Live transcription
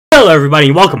Hello everybody,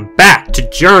 welcome back to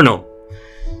Journal.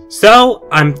 So,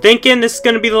 I'm thinking this is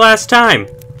gonna be the last time.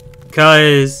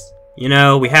 Cause, you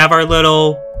know, we have our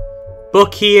little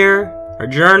book here, our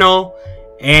journal,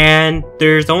 and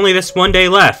there's only this one day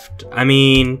left. I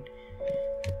mean,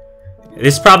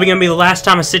 this is probably gonna be the last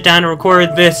time I sit down and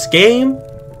record this game.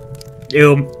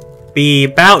 It'll be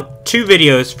about 2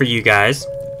 videos for you guys.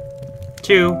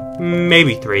 2,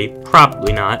 maybe 3,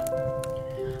 probably not.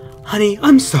 Honey,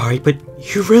 I'm sorry, but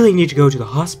you really need to go to the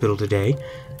hospital today.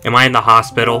 Am I in the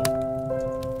hospital?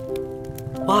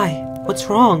 Why? What's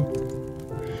wrong?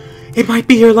 It might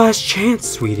be your last chance,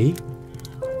 sweetie.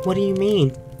 What do you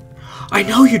mean? I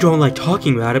know you don't like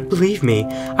talking about it, believe me.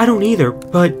 I don't either,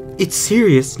 but it's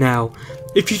serious now.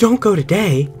 If you don't go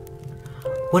today...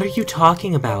 What are you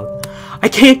talking about? I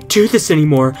can't do this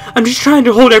anymore. I'm just trying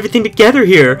to hold everything together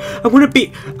here. I want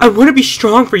to be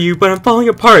strong for you, but I'm falling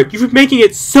apart. You've been making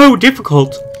it so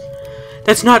difficult.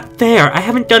 That's not fair. I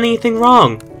haven't done anything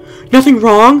wrong. Nothing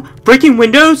wrong? Breaking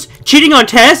windows? Cheating on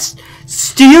tests?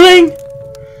 Stealing?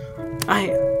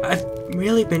 I've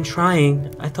really been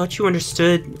trying. I thought you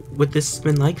understood what this has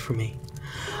been like for me.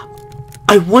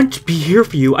 I want to be here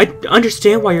for you. I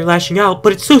understand why you're lashing out,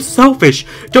 but it's so selfish.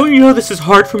 Don't you know this is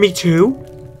hard for me too?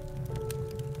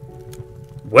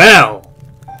 Well,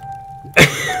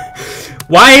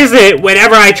 why is it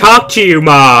whenever I talk to you,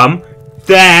 Mom,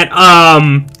 that,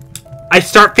 I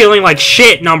start feeling like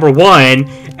shit, number one,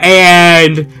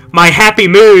 and my happy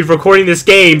mood recording this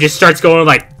game just starts going,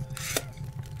 like,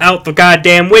 out the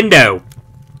goddamn window?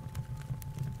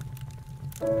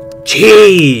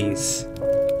 Jeez.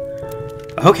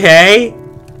 Okay.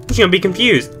 I'm gonna be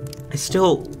confused.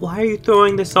 Why are you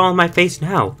throwing this all in my face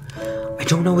now? I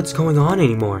don't know what's going on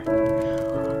anymore.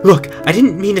 Look, I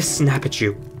didn't mean to snap at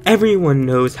you. Everyone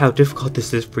knows how difficult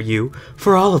this is for you,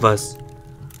 for all of us.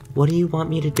 What do you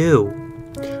want me to do?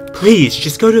 Please,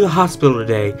 just go to the hospital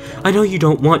today. I know you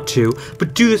don't want to,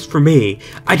 but do this for me.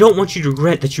 I don't want you to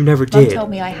regret that you never did. Mum told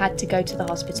me I had to go to the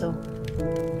hospital.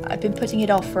 I've been putting it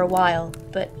off for a while,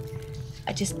 but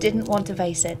I just didn't want to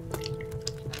face it.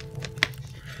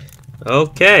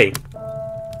 Okay.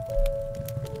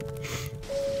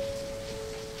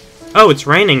 Oh, it's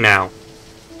raining now.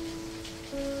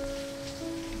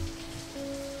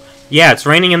 Yeah, it's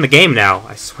raining in the game now.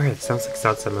 I swear, it sounds like it's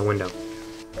outside my window.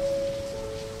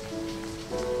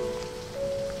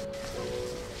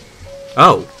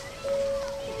 Oh.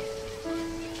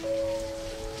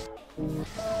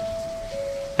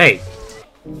 Hey.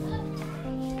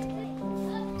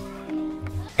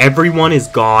 Everyone is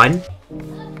gone?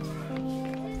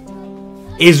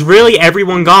 Is really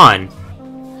everyone gone?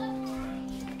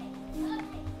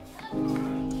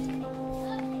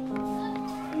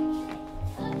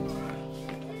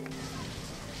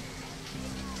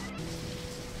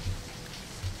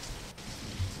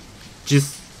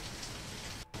 Just...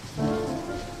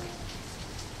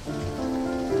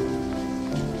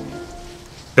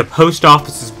 The post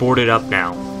office is boarded up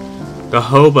now. The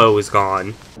hobo is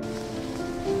gone.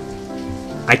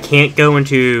 I can't go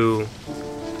into...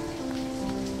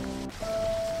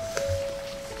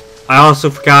 I also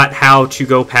forgot how to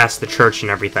go past the church and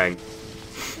everything.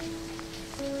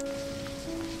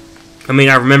 I mean,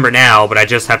 I remember now, but I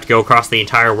just have to go across the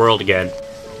entire world again.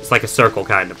 It's like a circle,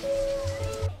 kind of.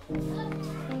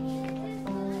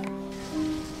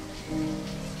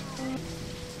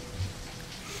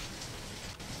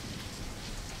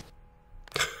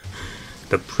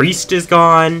 The priest is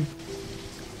gone.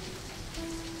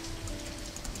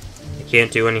 I can't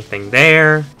do anything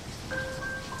there.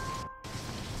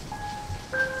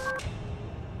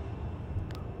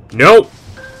 Nope!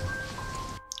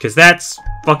 Because that's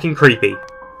fucking creepy.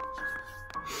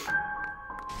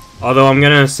 Although I'm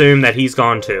gonna assume that he's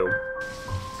gone too.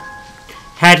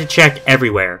 Had to check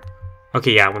everywhere.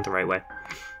 Okay, yeah, I went the right way.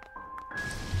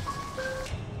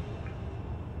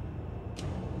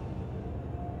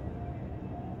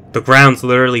 The ground's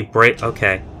literally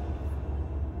okay.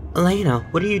 Elena,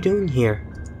 what are you doing here?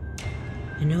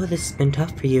 I know this has been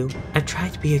tough for you. I've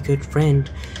tried to be a good friend,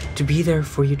 to be there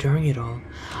for you during it all.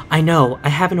 I know, I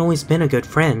haven't always been a good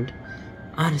friend.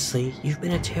 Honestly, you've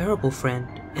been a terrible friend,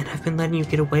 and I've been letting you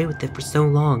get away with it for so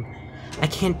long. I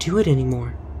can't do it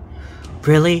anymore.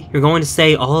 Really? You're going to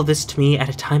say all of this to me at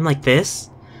a time like this?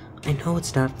 I know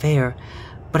it's not fair,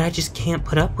 but I just can't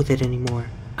put up with it anymore.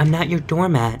 I'm not your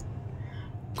doormat.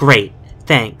 Great,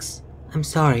 thanks. I'm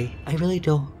sorry, I really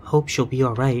do hope she'll be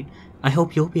alright. I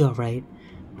hope you'll be alright,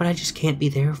 but I just can't be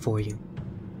there for you.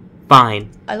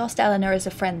 Fine. I lost Eleanor as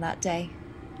a friend that day.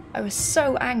 I was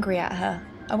so angry at her.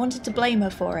 I wanted to blame her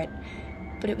for it,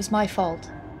 but it was my fault.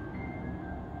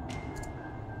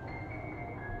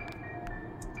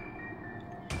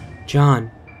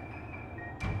 John.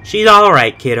 She's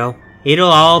alright, kiddo. It'll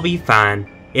all be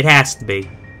fine. It has to be.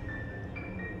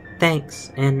 Thanks,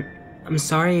 and I'm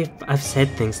sorry if I've said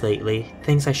things lately,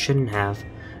 things I shouldn't have.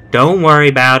 Don't worry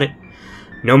about it.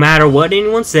 No matter what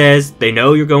anyone says, they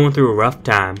know you're going through a rough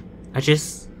time. I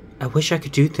wish I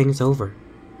could do things over.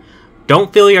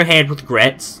 Don't fill your head with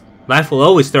regrets. Life will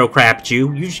always throw crap at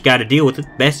you. You just gotta deal with it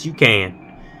the best you can.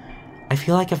 I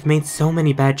feel like I've made so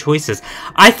many bad choices.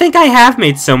 I think I have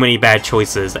made so many bad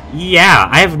choices. Yeah,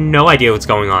 I have no idea what's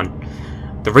going on.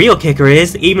 The real kicker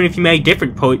is, even if you made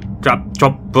different I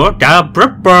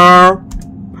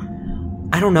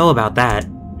don't know about that.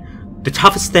 The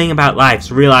toughest thing about life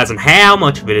is realizing how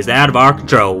much of it is out of our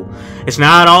control. It's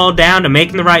not all down to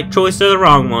making the right choice or the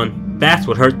wrong one. That's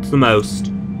what hurts the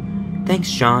most. Thanks,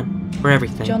 John, for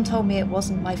everything. John told me it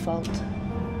wasn't my fault.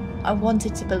 I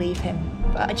wanted to believe him,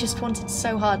 but I just wanted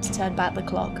so hard to turn back the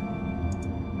clock.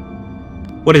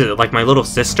 What is it, like my little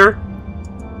sister?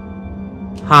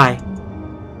 Hi.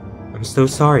 I'm so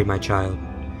sorry, my child.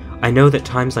 I know that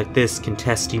times like this can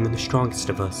test even the strongest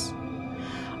of us.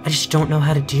 I just don't know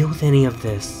how to deal with any of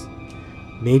this.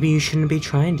 Maybe you shouldn't be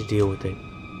trying to deal with it.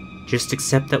 Just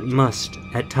accept that we must,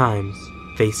 at times,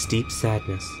 face deep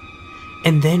sadness.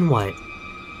 And then what?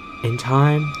 In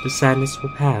time, the sadness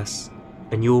will pass,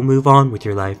 and you will move on with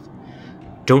your life.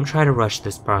 Don't try to rush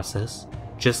this process.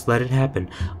 Just let it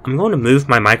happen. I'm going to move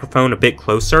my microphone a bit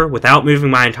closer without moving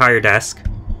my entire desk.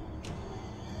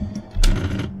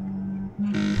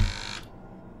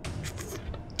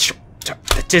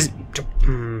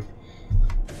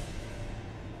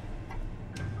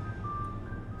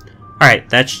 Alright,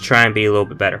 that should try and be a little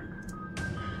bit better.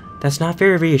 That's not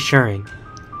very reassuring.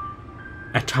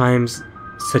 At times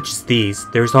such as these,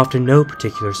 there is often no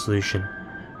particular solution.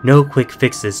 No quick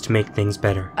fixes to make things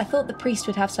better. I thought the priest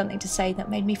would have something to say that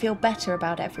made me feel better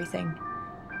about everything.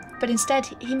 But instead,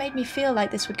 he made me feel like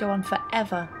this would go on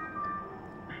forever.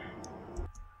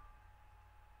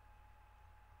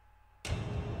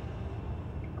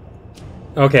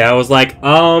 Okay, I was like,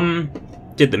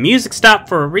 did the music stop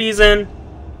for a reason?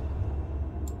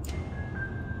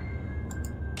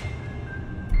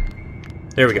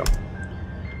 There we go.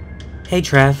 Hey,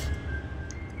 Trev.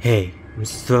 Hey, I'm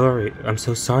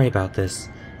so sorry about this.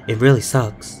 It really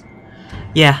sucks.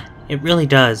 Yeah, it really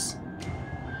does.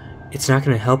 It's not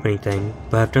gonna help anything,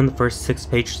 but I've done the first 6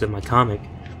 pages of my comic.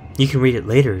 You can read it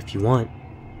later if you want.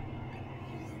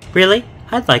 Really?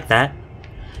 I'd like that.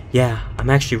 Yeah, I'm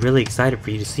actually really excited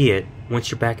for you to see it,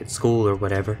 once you're back at school or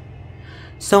whatever.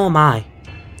 So am I.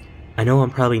 I know I'm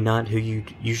probably not who you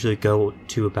usually go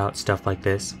to about stuff like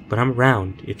this, but I'm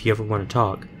around if you ever want to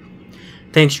talk.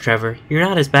 Thanks, Trevor. You're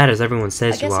not as bad as everyone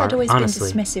says you are, I guess I'd always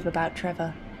honestly. been dismissive about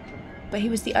Trevor, but he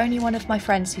was the only one of my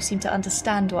friends who seemed to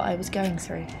understand what I was going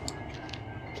through.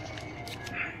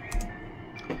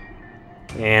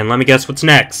 And let me guess what's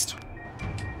next.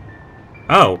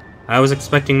 Oh, I was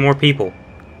expecting more people.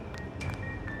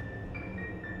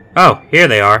 Oh, here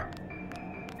they are.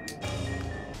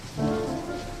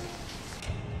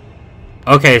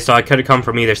 Okay, so I could have come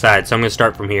from either side, so I'm going to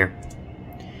start from here.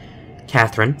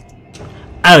 Catherine.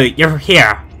 Oh, you're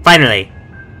here. Finally.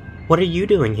 What are you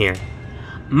doing here?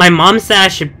 My mom said I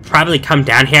should probably come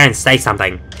down here and say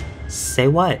something. Say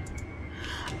what?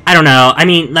 I don't know. I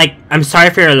mean, like, I'm sorry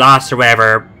for your loss or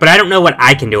whatever, but I don't know what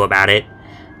I can do about it.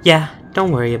 Yeah,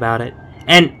 don't worry about it.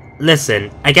 And, listen,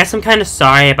 I guess I'm kind of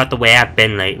sorry about the way I've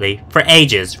been lately. For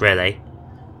ages, really.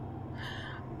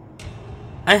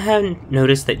 I haven't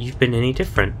noticed that you've been any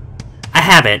different. I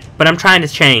haven't, but I'm trying to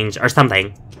change, or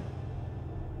something.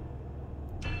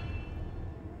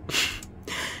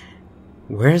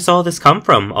 Where does all this come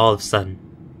from, all of a sudden?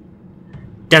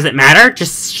 Does it matter?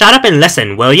 Just shut up and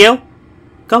listen, will you?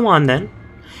 Go on, then.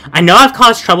 I know I've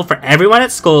caused trouble for everyone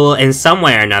at school in some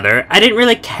way or another. I didn't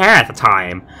really care at the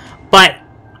time. But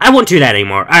I won't do that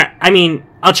anymore. I mean,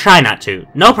 I'll try not to.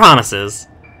 No promises.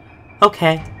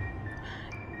 Okay.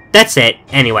 That's it,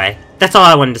 anyway. That's all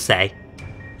I wanted to say.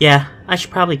 Yeah, I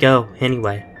should probably go,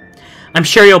 anyway. I'm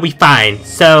sure you'll be fine,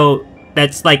 so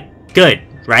that's, like, good,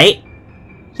 right?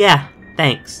 Yeah,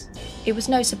 thanks. It was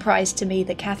no surprise to me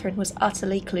that Catherine was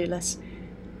utterly clueless.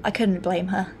 I couldn't blame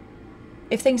her.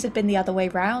 If things had been the other way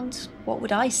round, what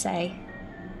would I say?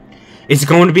 Is it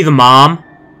going to be the mom?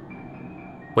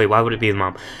 Wait, why would it be the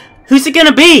mom? Who's it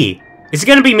gonna be? Is it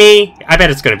gonna be me? I bet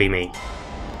it's gonna be me.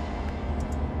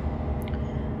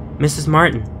 Mrs.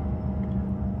 Martin,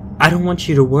 I don't want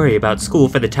you to worry about school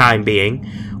for the time being.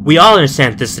 We all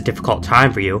understand this is a difficult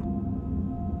time for you.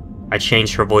 I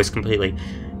changed her voice completely.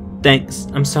 Thanks.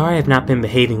 I'm sorry I've not been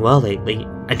behaving well lately.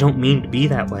 I don't mean to be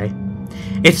that way.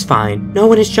 It's fine. No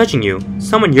one is judging you.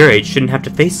 Someone your age shouldn't have to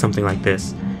face something like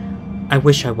this. I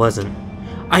wish I wasn't.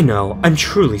 I know. I'm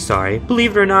truly sorry.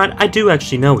 Believe it or not, I do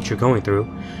actually know what you're going through.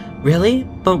 Really?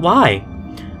 But why?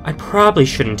 I probably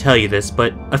shouldn't tell you this,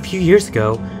 but a few years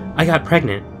ago, I got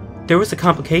pregnant. There was a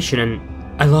complication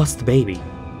and I lost the baby.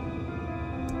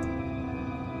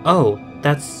 Oh,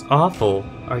 that's awful.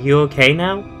 Are you okay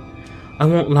now? I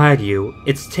won't lie to you.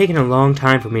 It's taken a long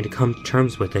time for me to come to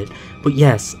terms with it, but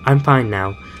yes, I'm fine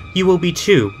now. You will be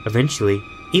too, eventually,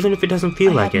 even if it doesn't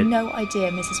feel like it. I had no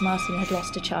idea Mrs. Martin had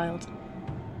lost a child.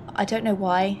 I don't know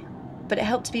why, but it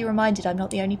helped to be reminded I'm not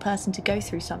the only person to go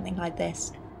through something like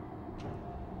this.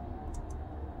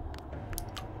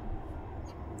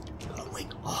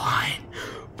 Going on?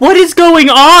 What is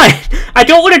going on? I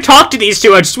don't want to talk to these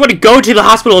two. I just want to go to the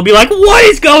hospital and be like, what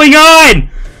is going on?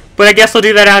 But I guess I'll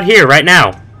do that out here right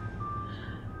now.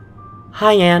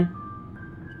 Hi, Anne.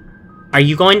 Are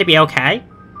you going to be okay?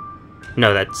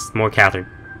 No, that's more Catherine.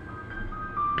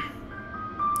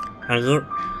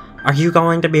 Are you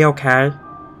going to be okay?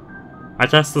 I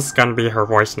guess this is going to be her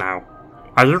voice now.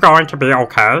 Are you going to be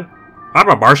okay? I'm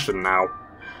a Martian now.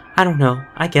 I don't know.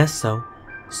 I guess so.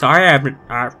 Sorry, I haven't...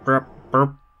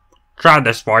 try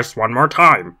this voice one more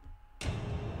time.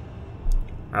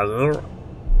 Hello?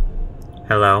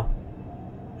 Hello?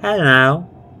 Hello?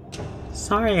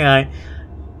 Sorry,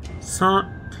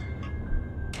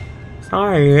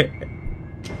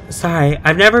 Sorry,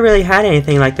 I've never really had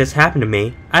anything like this happen to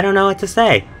me. I don't know what to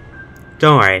say.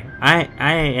 Don't worry.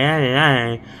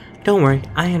 Don't worry,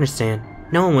 I understand.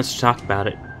 No one wants to talk about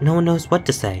it. No one knows what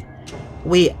to say.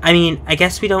 I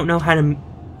guess we don't know how to...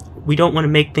 We don't want to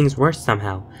make things worse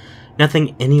somehow.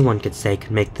 Nothing anyone could say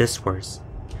could make this worse.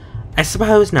 I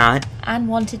suppose not. Anne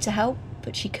wanted to help,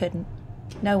 but she couldn't.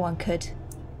 No one could.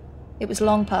 It was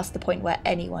long past the point where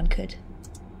anyone could.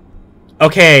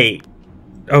 Okay.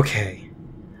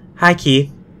 Hi,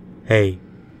 Keith. Hey,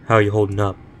 how are you holding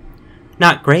up?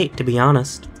 Not great, to be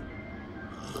honest.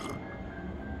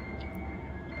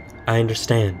 I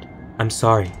understand. I'm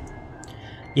sorry.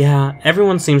 Yeah,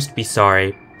 everyone seems to be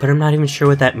sorry, but I'm not even sure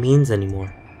what that means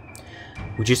anymore.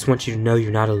 We just want you to know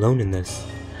you're not alone in this.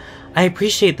 I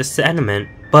appreciate the sentiment,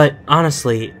 but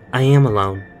honestly, I am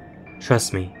alone.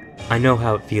 Trust me, I know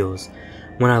how it feels.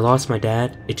 When I lost my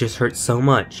dad, it just hurt so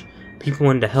much. People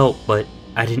wanted to help, but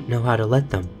I didn't know how to let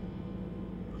them.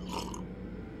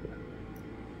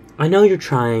 I know you're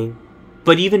trying,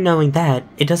 but even knowing that,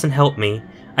 it doesn't help me.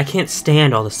 I can't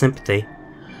stand all the sympathy.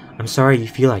 I'm sorry you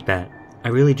feel like that. I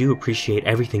really do appreciate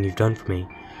everything you've done for me.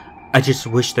 I just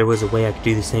wish there was a way I could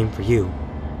do the same for you.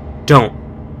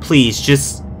 Don't. Please,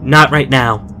 just not right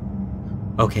now.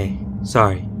 Okay,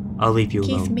 sorry. I'll leave you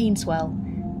alone. Keith means well,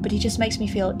 but he just makes me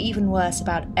feel even worse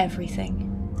about everything.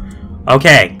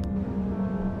 Okay.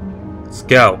 Let's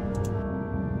go.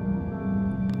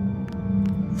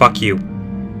 Fuck you.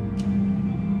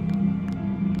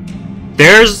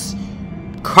 There's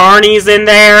carnies in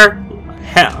there.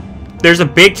 Hell, there's a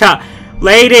big top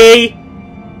lady.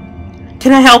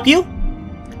 Can I help you?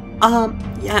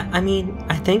 Yeah,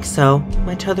 I think so.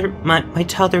 My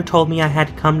tether told me I had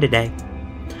to come today.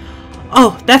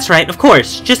 Oh, that's right, of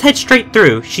course. Just head straight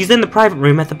through. She's in the private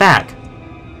room at the back.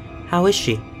 How is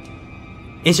she?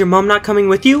 Is your mom not coming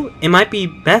with you? It might be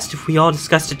best if we all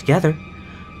discussed it together.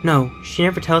 No, she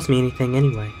never tells me anything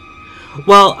anyway.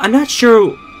 Well, I'm not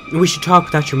sure we should talk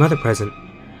without your mother present.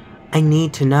 I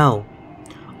need to know.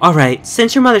 Alright,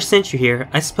 since your mother sent you here,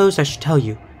 I suppose I should tell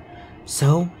you.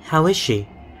 So, how is she?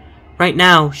 Right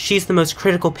now, she's the most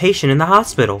critical patient in the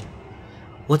hospital.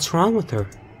 What's wrong with her?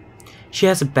 She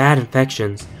has bad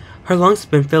infections. Her lungs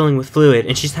have been filling with fluid,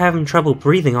 and she's having trouble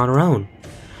breathing on her own.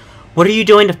 What are you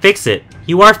doing to fix it?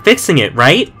 You are fixing it,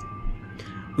 right?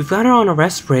 We've got her on a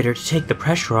respirator to take the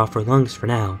pressure off her lungs for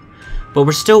now, but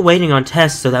we're still waiting on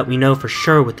tests so that we know for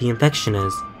sure what the infection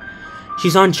is.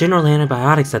 She's on general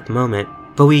antibiotics at the moment,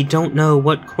 but we don't know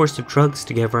what course of drugs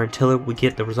to give her until we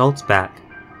get the results back.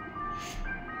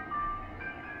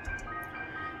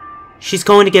 She's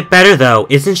going to get better though,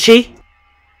 isn't she?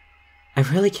 I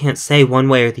really can't say one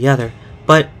way or the other,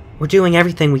 but we're doing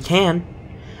everything we can.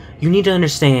 You need to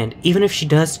understand, even if she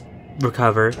does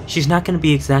recover, she's not going to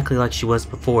be exactly like she was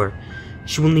before.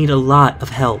 She will need a lot of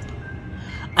help.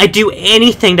 I'd do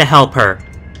anything to help her!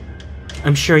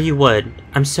 I'm sure you would.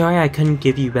 I'm sorry I couldn't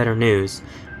give you better news,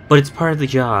 but it's part of the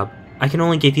job. I can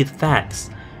only give you the facts.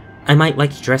 I might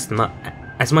like to dress them up,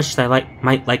 as much as I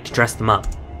might like to dress them up.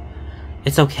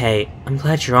 It's okay. I'm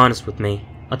glad you're honest with me.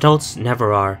 Adults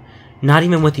never are. Not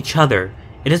even with each other.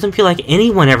 It doesn't feel like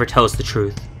anyone ever tells the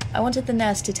truth. I wanted the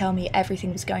nurse to tell me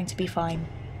everything was going to be fine,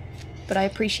 but I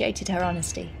appreciated her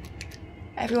honesty.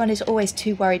 Everyone is always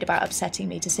too worried about upsetting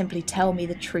me to simply tell me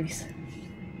the truth.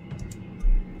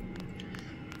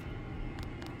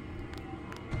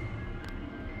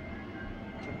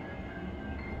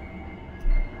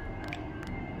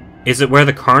 Is it where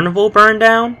the carnival burned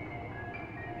down?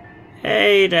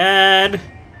 Hey, Dad.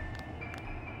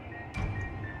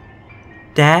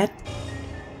 Dad?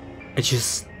 I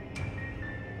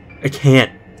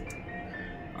can't.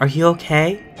 Are you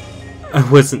okay? I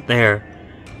wasn't there.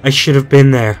 I should have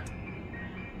been there.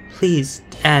 Please,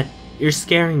 Dad, you're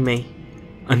scaring me.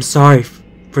 I'm sorry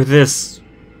for this.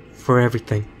 For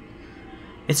everything.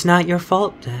 It's not your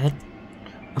fault, Dad.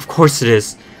 Of course it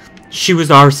is. She was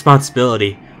our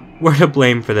responsibility. We're to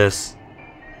blame for this.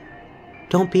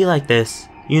 Don't be like this.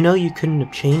 You know you couldn't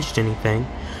have changed anything.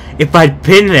 If I'd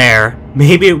been there,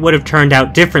 maybe it would have turned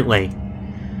out differently.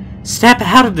 Snap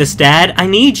out of this, Dad. I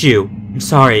need you. I'm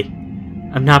sorry.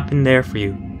 I've not been there for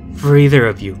you. For either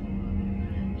of you.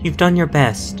 You've done your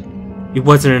best. It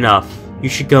wasn't enough. You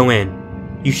should go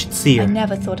in. You should see her. I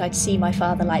never thought I'd see my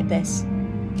father like this.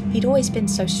 He'd always been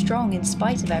so strong in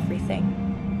spite of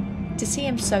everything. To see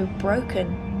him so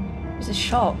broken was a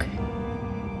shock.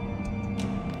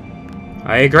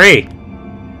 I agree.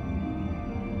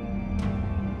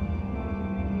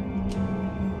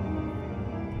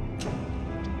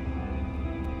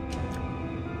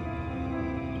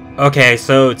 Okay,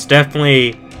 so it's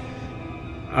definitely...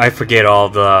 I forget all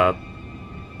the...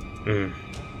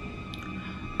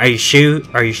 Are you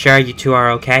sure you two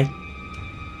are okay?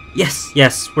 Yes,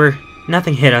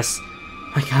 nothing hit us.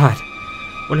 My God,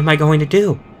 what am I going to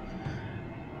do?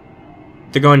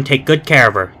 They're going to take good care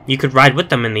of her. You could ride with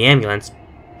them in the ambulance,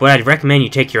 but I'd recommend you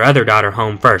take your other daughter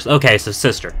home first. Okay, so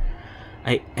sister.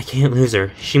 I can't lose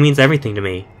her. She means everything to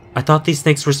me. I thought these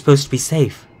things were supposed to be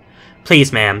safe.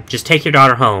 Please, ma'am, just take your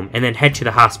daughter home and then head to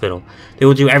the hospital. They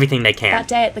will do everything they can. That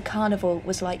day at the carnival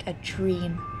was like a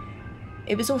dream.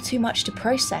 It was all too much to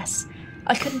process.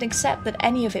 I couldn't accept that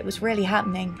any of it was really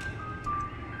happening.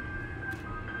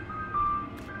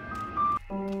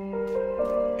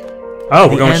 Oh,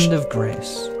 we're going the end of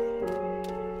Grace.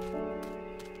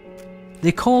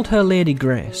 They called her Lady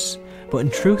Grace, but in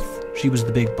truth, she was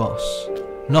the big boss.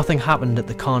 Nothing happened at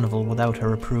the carnival without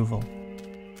her approval.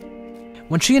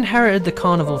 When she inherited the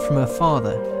carnival from her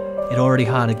father, it already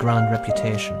had a grand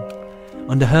reputation.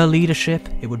 Under her leadership,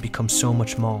 it would become so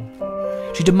much more.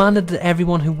 She demanded that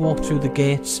everyone who walked through the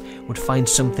gates would find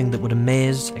something that would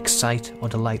amaze, excite, or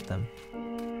delight them.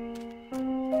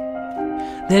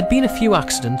 There had been a few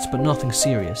accidents, but nothing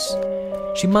serious.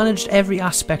 She managed every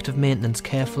aspect of maintenance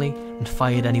carefully and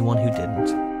fired anyone who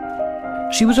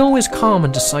didn't. She was always calm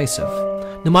and decisive.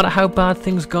 No matter how bad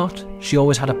things got, she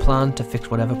always had a plan to fix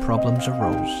whatever problems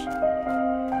arose.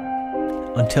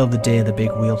 Until the day the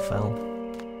big wheel fell.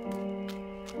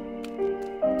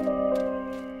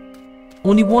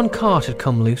 Only one cart had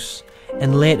come loose,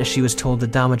 and later she was told the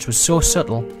damage was so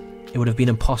subtle it would have been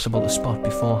impossible to spot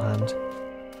beforehand.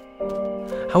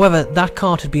 However, that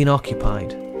cart had been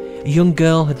occupied. A young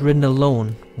girl had ridden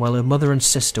alone while her mother and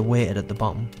sister waited at the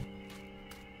bottom.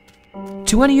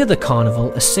 To any other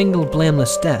carnival, a single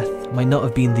blameless death might not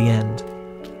have been the end.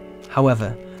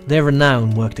 However, their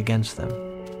renown worked against them.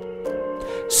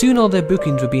 Soon all their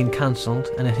bookings were being cancelled,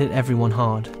 and it hit everyone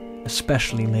hard,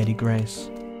 especially Lady Grace.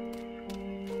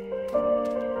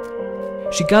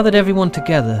 She gathered everyone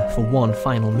together for one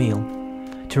final meal,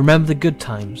 to remember the good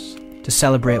times, to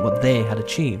celebrate what they had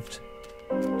achieved,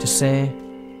 to say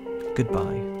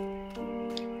goodbye.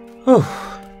 Oh.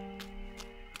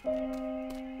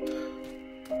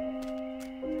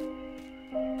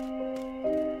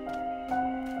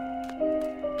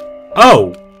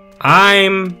 Oh,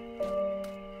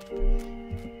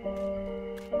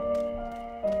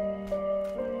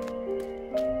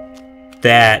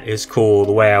 That is cool,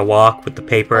 the way I walk with the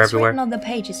paper What's everywhere. written on the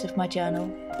pages of my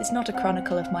journal is not a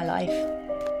chronicle of my life.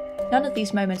 None of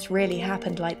these moments really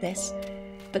happened like this,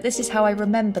 but this is how I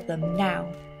remember them now.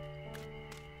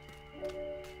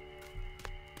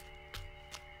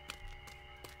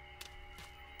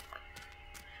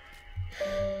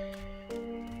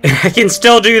 I can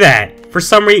still do that! For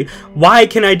some reason. Why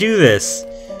can I do this?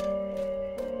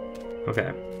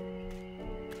 Okay.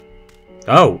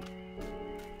 Oh.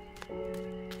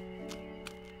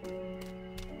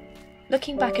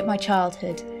 Looking back at my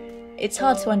childhood, it's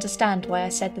hard to understand why I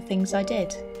said the things I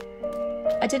did.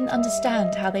 I didn't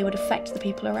understand how they would affect the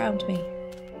people around me.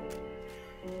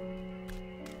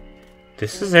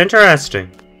 This is interesting.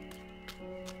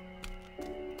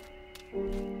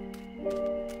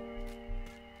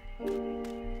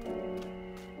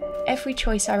 Every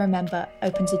choice I remember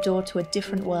opens a door to a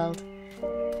different world.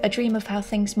 A dream of how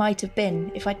things might have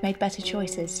been if I'd made better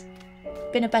choices.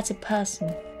 Been a better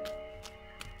person.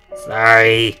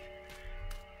 Sorry.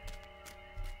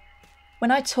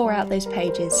 When I tore out those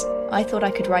pages, I thought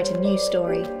I could write a new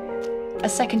story. A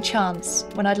second chance,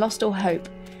 when I'd lost all hope.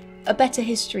 A better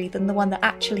history than the one that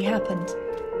actually happened.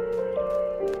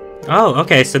 Oh,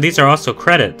 okay, so these are also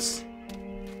credits.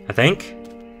 I think?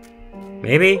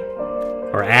 Maybe?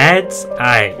 Or ads?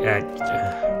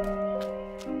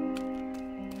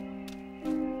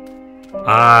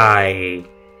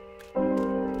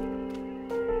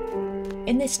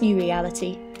 In this new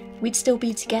reality, we'd still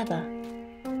be together.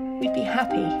 We'd be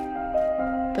happy.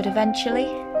 But eventually,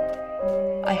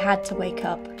 I had to wake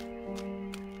up.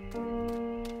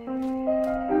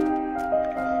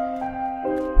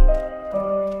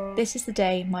 This is the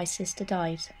day my sister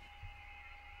died.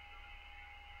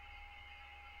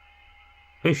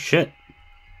 Oh shit.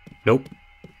 Nope.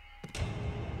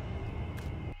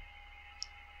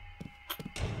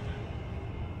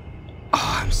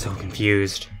 Oh, I'm so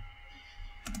confused.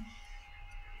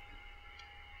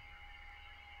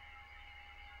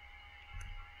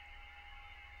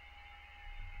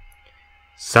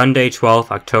 Sunday,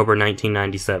 12th October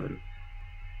 1997.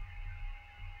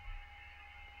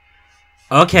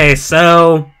 Okay,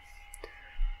 so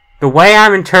the way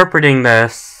I'm interpreting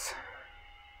this...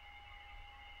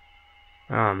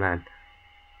 Oh, man.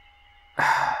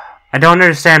 I don't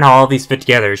understand how all these fit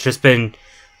together. It's just been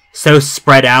so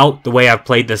spread out the way I've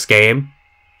played this game.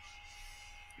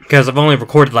 Because I've only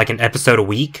recorded like an episode a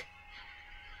week.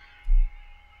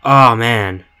 Oh,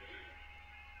 man.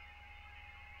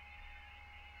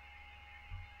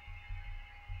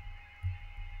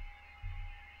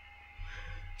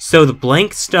 So the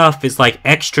blank stuff is like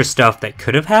extra stuff that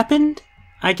could have happened,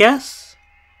 I guess?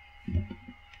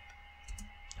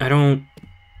 I don't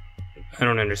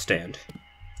understand.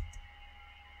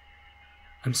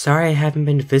 I'm sorry I haven't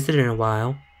been to visit in a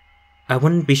while. I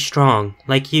wanted to be strong,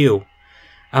 like you.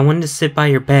 I wanted to sit by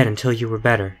your bed until you were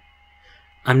better.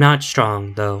 I'm not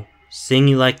strong, though. Seeing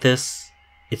you like this,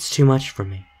 it's too much for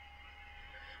me.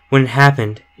 When it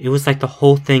happened, it was like the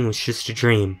whole thing was just a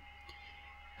dream.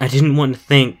 I didn't want to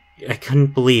think, I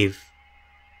couldn't believe.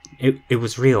 It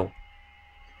was real.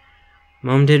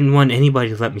 Mom didn't want anybody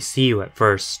to let me see you at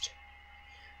first.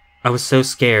 I was so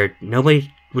scared,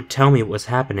 nobody would tell me what was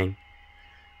happening.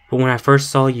 But when I first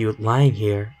saw you lying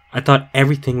here, I thought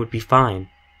everything would be fine.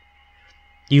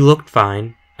 You looked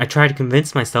fine. I tried to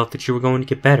convince myself that you were going to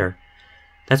get better.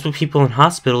 That's what people in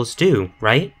hospitals do,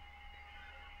 right?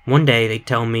 One day they'd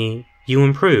tell me you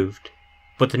improved,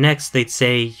 but the next they'd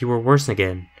say you were worse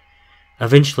again.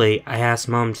 Eventually, I asked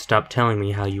Mom to stop telling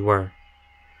me how you were.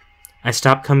 I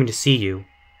stopped coming to see you.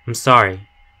 I'm sorry.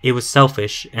 It was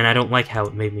selfish, and I don't like how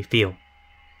it made me feel.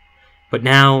 But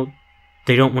now,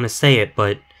 they don't want to say it,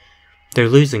 but they're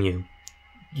losing you.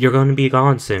 You're going to be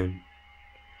gone soon.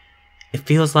 It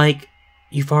feels like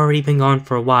you've already been gone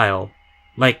for a while.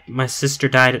 Like my sister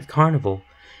died at the carnival,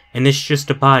 and this is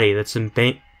just a body that's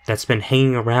been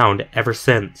hanging around ever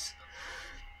since.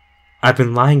 I've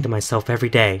been lying to myself every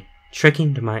day,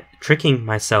 tricking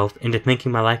myself into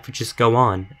thinking my life would just go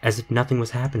on, as if nothing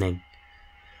was happening.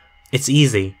 It's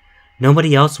easy.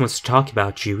 Nobody else wants to talk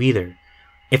about you either.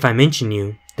 If I mention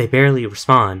you, they barely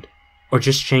respond, or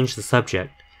just change the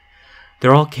subject.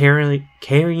 They're all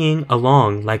carrying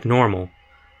along like normal.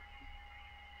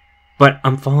 But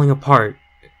I'm falling apart.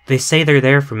 They say they're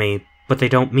there for me, but they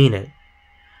don't mean it.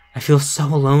 I feel so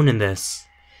alone in this.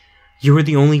 You were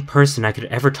the only person I could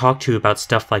ever talk to about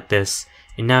stuff like this,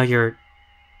 and now you're...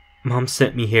 Mom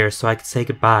sent me here so I could say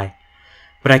goodbye,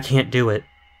 but I can't do it.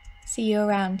 See you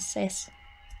around, sis.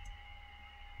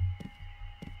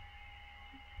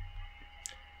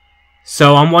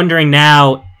 So I'm wondering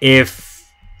now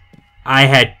if I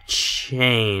had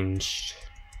changed,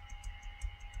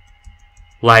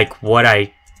 like, what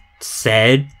I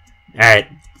said at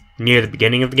near the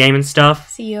beginning of the game and stuff.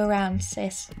 See you around,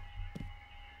 sis.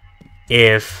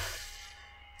 If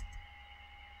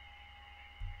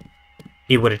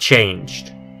it would have changed.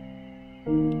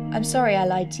 I'm sorry I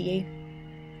lied to you.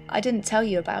 I didn't tell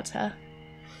you about her.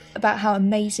 About how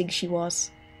amazing she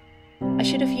was. I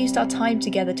should have used our time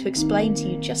together to explain to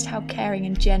you just how caring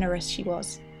and generous she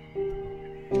was.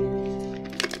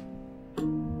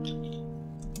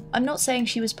 I'm not saying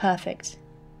she was perfect,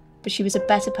 but she was a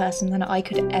better person than I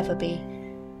could ever be.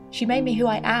 She made me who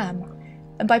I am,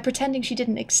 and by pretending she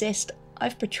didn't exist,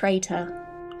 I've betrayed her.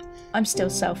 I'm still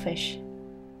selfish.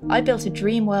 I built a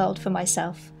dream world for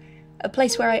myself, a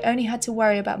place where I only had to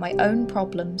worry about my own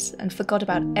problems and forgot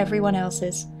about everyone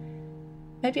else's.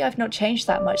 Maybe I've not changed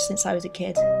that much since I was a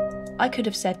kid. I could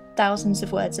have said thousands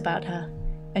of words about her,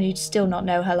 and you'd still not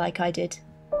know her like I did.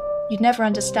 You'd never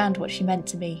understand what she meant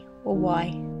to me, or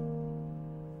why.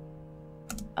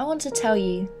 I want to tell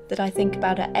you that I think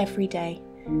about her every day,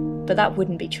 but that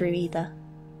wouldn't be true either.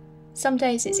 Some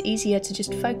days it's easier to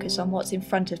just focus on what's in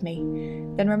front of me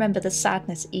than remember the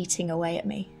sadness eating away at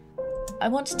me. I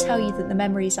want to tell you that the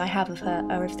memories I have of her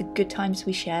are of the good times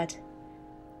we shared,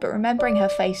 but remembering her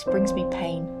face brings me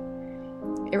pain.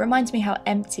 It reminds me how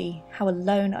empty, how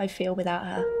alone I feel without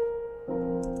her.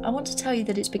 I want to tell you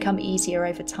that it's become easier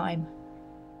over time.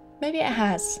 Maybe it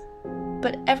has,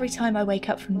 but every time I wake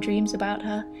up from dreams about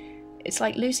her, it's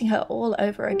like losing her all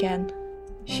over again.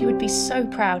 She would be so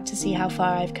proud to see how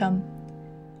far I've come.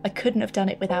 I couldn't have done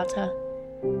it without her.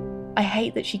 I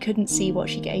hate that she couldn't see what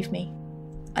she gave me.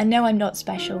 I know I'm not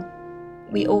special.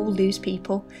 We all lose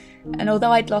people, and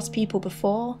although I'd lost people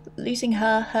before, losing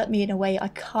her hurt me in a way I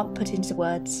can't put into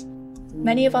words.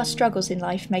 Many of our struggles in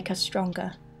life make us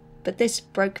stronger, but this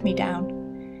broke me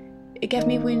down. It gave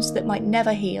me wounds that might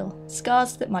never heal,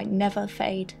 scars that might never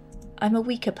fade. I'm a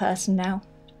weaker person now.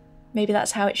 Maybe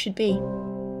that's how it should be.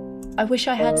 I wish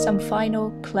I had some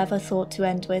final, clever thought to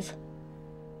end with.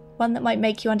 One that might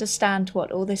make you understand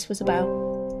what all this was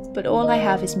about. But all I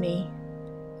have is me.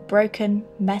 A broken,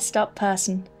 messed up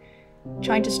person,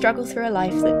 trying to struggle through a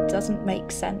life that doesn't make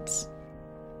sense.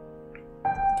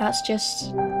 That's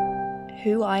just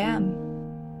who I am.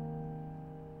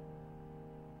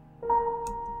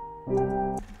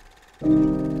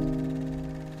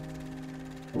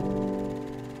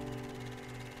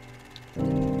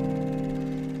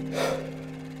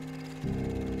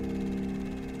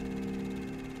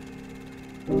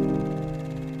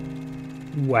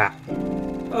 Wow.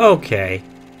 Okay.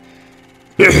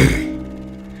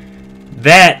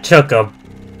 That took a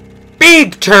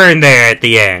big turn there at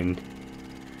the end.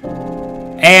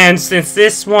 And since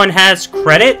this one has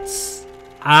credits,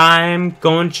 I'm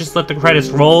going to just let the credits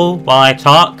roll while I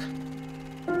talk.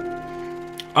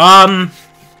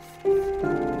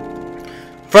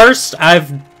 First,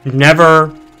 I've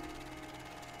never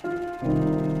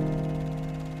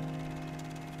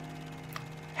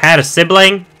had a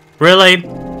sibling, really,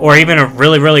 or even a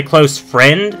really, really close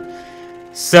friend,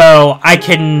 so I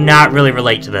cannot really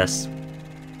relate to this.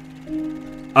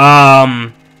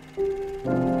 I've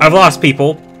lost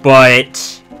people,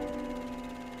 but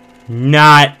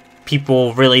not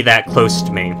people really that close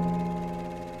to me.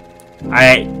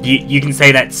 You can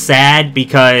say that's sad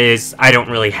because I don't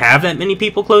really have that many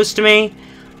people close to me,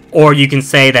 or you can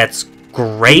say that's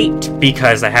great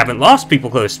because I haven't lost people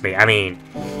close to me. I mean,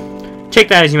 take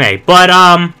that as you may. But,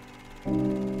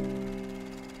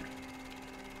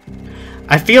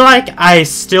 I feel like I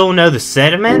still know the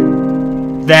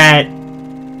sentiment that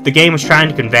the game was trying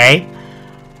to convey.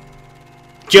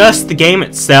 Just the game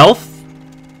itself.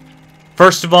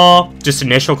 First of all, just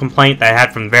initial complaint that I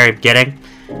had from the very beginning.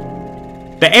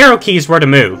 The arrow keys were to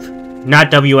move,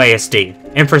 not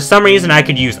WASD. And for some reason I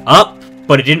could use up,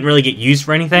 but it didn't really get used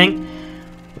for anything.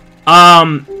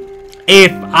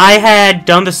 If I had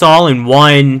done this all in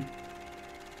one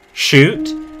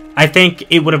shoot, I think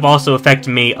it would have also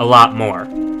affected me a lot more.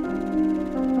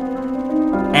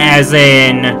 As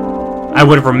in, I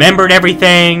would have remembered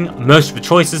everything, most of the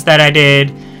choices that I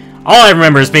did. All I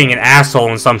remember is being an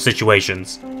asshole in some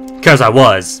situations. Because I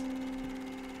was.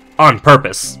 On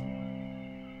purpose.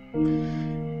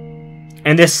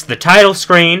 And this is the title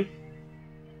screen.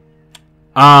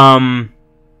 Wow.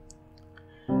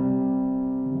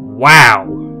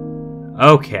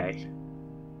 Okay.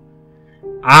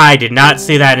 I did not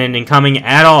see that ending coming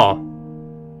at all.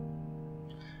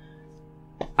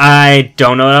 I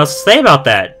don't know what else to say about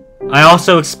that. I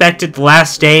also expected the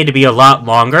last day to be a lot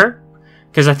longer,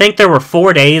 because I think there were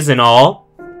 4 days in all.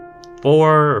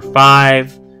 4 or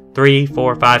 5, 3,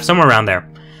 4, 5, somewhere around there.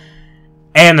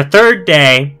 And the third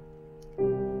day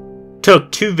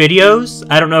took 2 videos.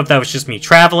 I don't know if that was just me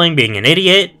traveling, being an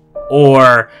idiot,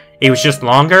 or it was just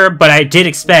longer, but I did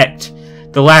expect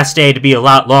the last day to be a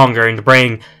lot longer and to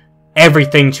bring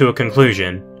everything to a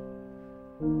conclusion.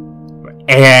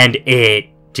 And it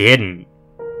didn't.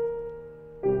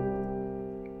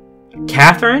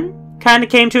 Catherine kind of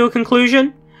came to a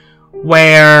conclusion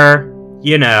where,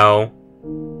 you know,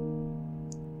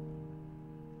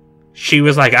 she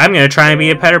was like, I'm gonna try and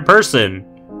be a better person.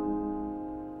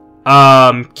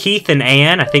 Keith and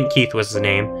Anne, I think Keith was his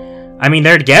name. I mean,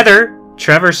 they're together.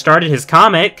 Trevor started his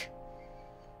comic.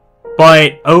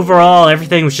 But overall,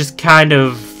 everything was just kind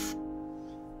of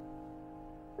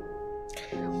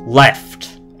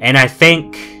left. And I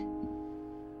think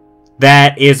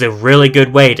that is a really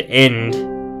good way to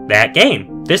end that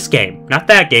game. This game. Not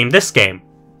that game, this game.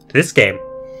 this game.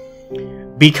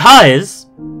 Because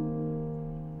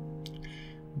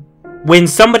when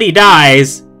somebody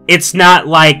dies, it's not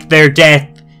like their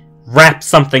death wraps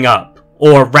something up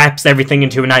or wraps everything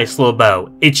into a nice little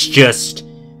bow. It's just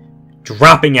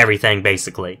dropping everything,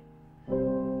 basically.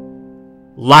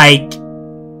 Like,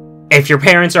 if your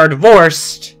parents are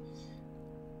divorced,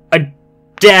 a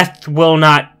death will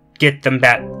not get them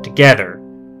back together.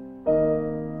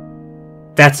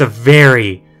 That's a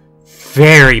very,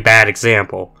 very bad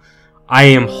example. I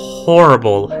am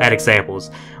horrible at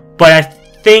examples, but I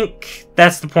think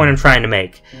that's the point I'm trying to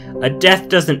make. A death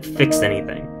doesn't fix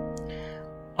anything.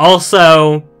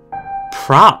 Also,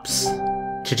 props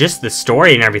to just the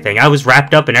story and everything. I was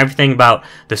wrapped up in everything about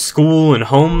the school and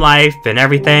home life and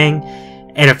everything,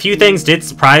 and a few things did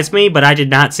surprise me, but I did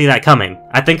not see that coming.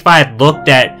 I think if I had looked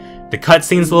at the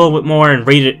cutscenes a little bit more and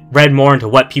read more into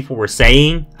what people were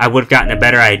saying, I would have gotten a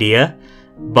better idea.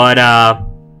 But,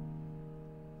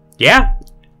 yeah.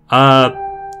 A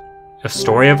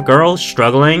story of a girl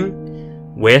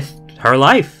struggling with her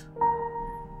life.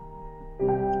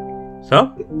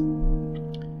 So,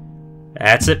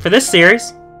 that's it for this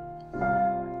series.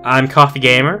 I'm Coffee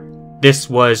Gamer. This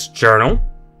was Journal.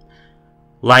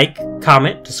 Like,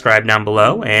 comment, subscribe down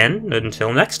below, and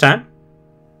until next time.